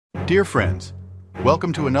Dear friends,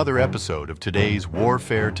 welcome to another episode of today's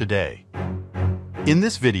Warfare Today. In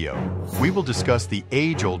this video, we will discuss the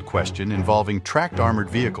age-old question involving tracked armored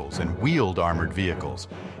vehicles and wheeled armored vehicles,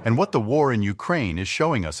 and what the war in Ukraine is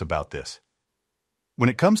showing us about this. When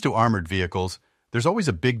it comes to armored vehicles, there's always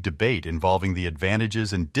a big debate involving the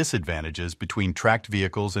advantages and disadvantages between tracked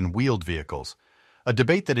vehicles and wheeled vehicles, a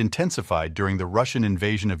debate that intensified during the Russian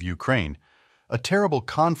invasion of Ukraine, a terrible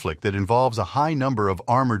conflict that involves a high number of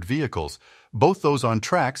armored vehicles, both those on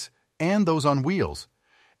tracks and those on wheels.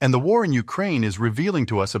 And the war in Ukraine is revealing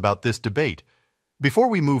to us about this debate. Before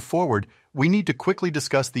we move forward, we need to quickly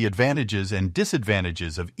discuss the advantages and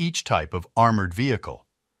disadvantages of each type of armored vehicle.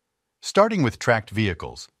 Starting with tracked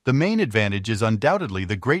vehicles, the main advantage is undoubtedly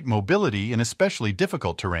the great mobility in especially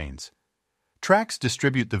difficult terrains. Tracks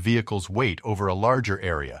distribute the vehicle's weight over a larger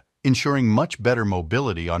area, ensuring much better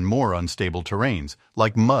mobility on more unstable terrains,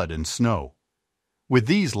 like mud and snow. With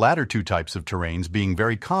these latter two types of terrains being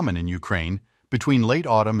very common in Ukraine between late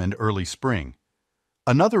autumn and early spring.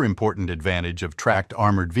 Another important advantage of tracked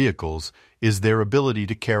armored vehicles is their ability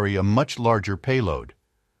to carry a much larger payload.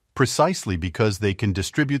 Precisely because they can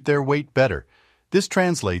distribute their weight better, this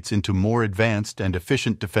translates into more advanced and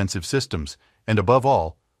efficient defensive systems, and above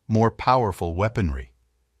all, more powerful weaponry.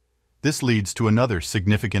 This leads to another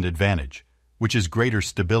significant advantage, which is greater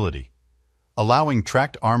stability. Allowing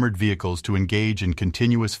tracked armored vehicles to engage in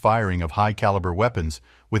continuous firing of high-caliber weapons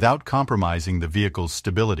without compromising the vehicle's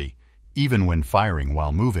stability, even when firing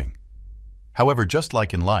while moving. However, just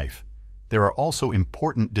like in life, there are also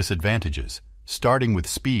important disadvantages, starting with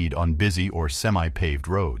speed on busy or semi-paved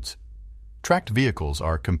roads. Tracked vehicles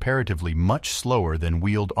are comparatively much slower than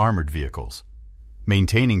wheeled armored vehicles.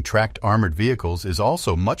 Maintaining tracked armored vehicles is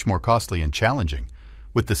also much more costly and challenging,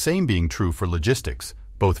 with the same being true for logistics,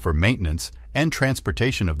 both for maintenance and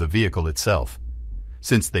transportation of the vehicle itself,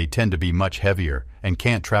 since they tend to be much heavier and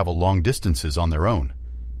can't travel long distances on their own.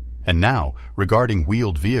 And now, regarding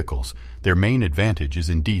wheeled vehicles, their main advantage is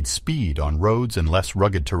indeed speed on roads and less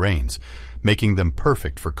rugged terrains, making them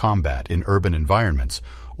perfect for combat in urban environments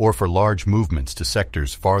or for large movements to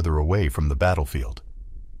sectors farther away from the battlefield.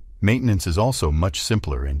 Maintenance is also much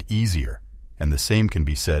simpler and easier, and the same can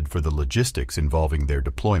be said for the logistics involving their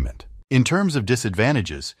deployment. In terms of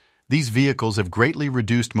disadvantages, these vehicles have greatly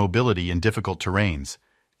reduced mobility in difficult terrains,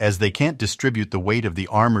 as they can't distribute the weight of the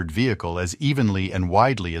armored vehicle as evenly and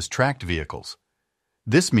widely as tracked vehicles.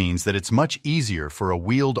 This means that it's much easier for a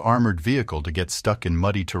wheeled armored vehicle to get stuck in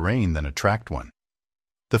muddy terrain than a tracked one.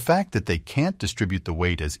 The fact that they can't distribute the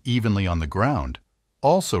weight as evenly on the ground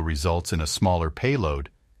also results in a smaller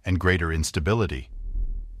payload and greater instability.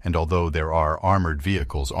 And although there are armored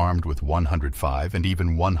vehicles armed with 105 and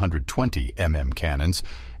even 120 cannons,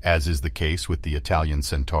 as is the case with the Italian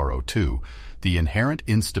Centauro II, the inherent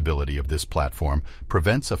instability of this platform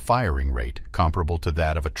prevents a firing rate comparable to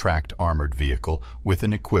that of a tracked armored vehicle with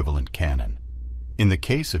an equivalent cannon. In the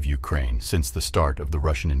case of Ukraine, since the start of the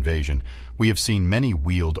Russian invasion, we have seen many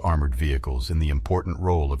wheeled armored vehicles in the important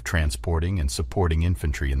role of transporting and supporting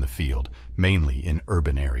infantry in the field, mainly in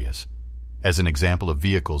urban areas. As an example of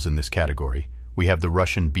vehicles in this category, we have the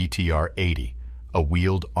Russian BTR-80, a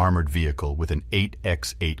wheeled armored vehicle with an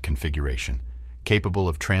 8x8 configuration, capable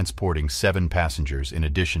of transporting 7 passengers in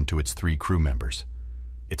addition to its 3 crew members.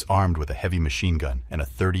 It's armed with a heavy machine gun and a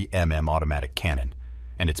 30 automatic cannon,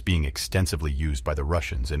 and it's being extensively used by the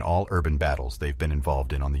Russians in all urban battles they've been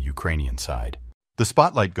involved in on the Ukrainian side. The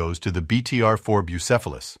spotlight goes to the BTR-4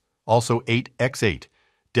 Bucephalus, also 8x8,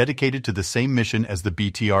 dedicated to the same mission as the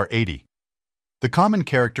BTR-80. The common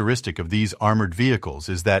characteristic of these armored vehicles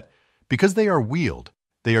is that, because they are wheeled,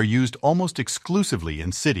 they are used almost exclusively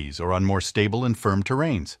in cities or on more stable and firm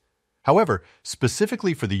terrains. However,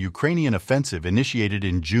 specifically for the Ukrainian offensive initiated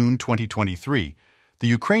in June 2023, the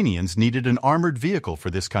Ukrainians needed an armored vehicle for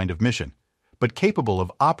this kind of mission, but capable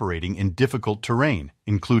of operating in difficult terrain,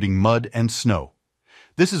 including mud and snow.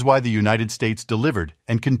 This is why the United States delivered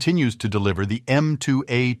and continues to deliver the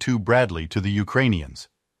M2A2 Bradley to the Ukrainians,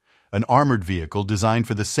 an armored vehicle designed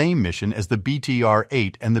for the same mission as the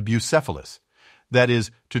BTR-8 and the Bucephalus, that is,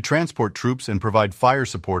 to transport troops and provide fire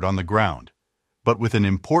support on the ground. But with an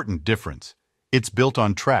important difference: it's built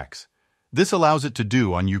on tracks. This allows it to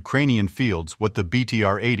do on Ukrainian fields what the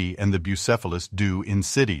BTR-80 and the Bucephalus do in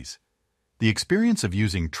cities. The experience of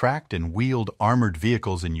using tracked and wheeled armored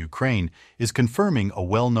vehicles in Ukraine is confirming a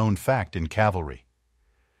well-known fact in cavalry.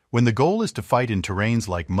 When the goal is to fight in terrains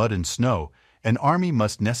like mud and snow, an army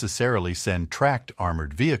must necessarily send tracked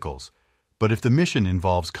armored vehicles. But if the mission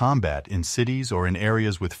involves combat in cities or in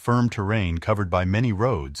areas with firm terrain covered by many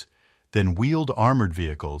roads, then wheeled armored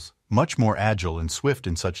vehicles, much more agile and swift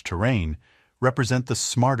in such terrain, represent the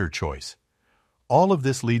smarter choice. All of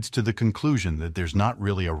this leads to the conclusion that there's not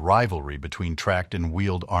really a rivalry between tracked and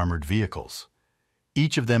wheeled armored vehicles.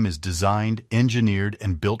 Each of them is designed, engineered,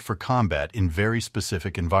 and built for combat in very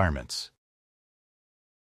specific environments.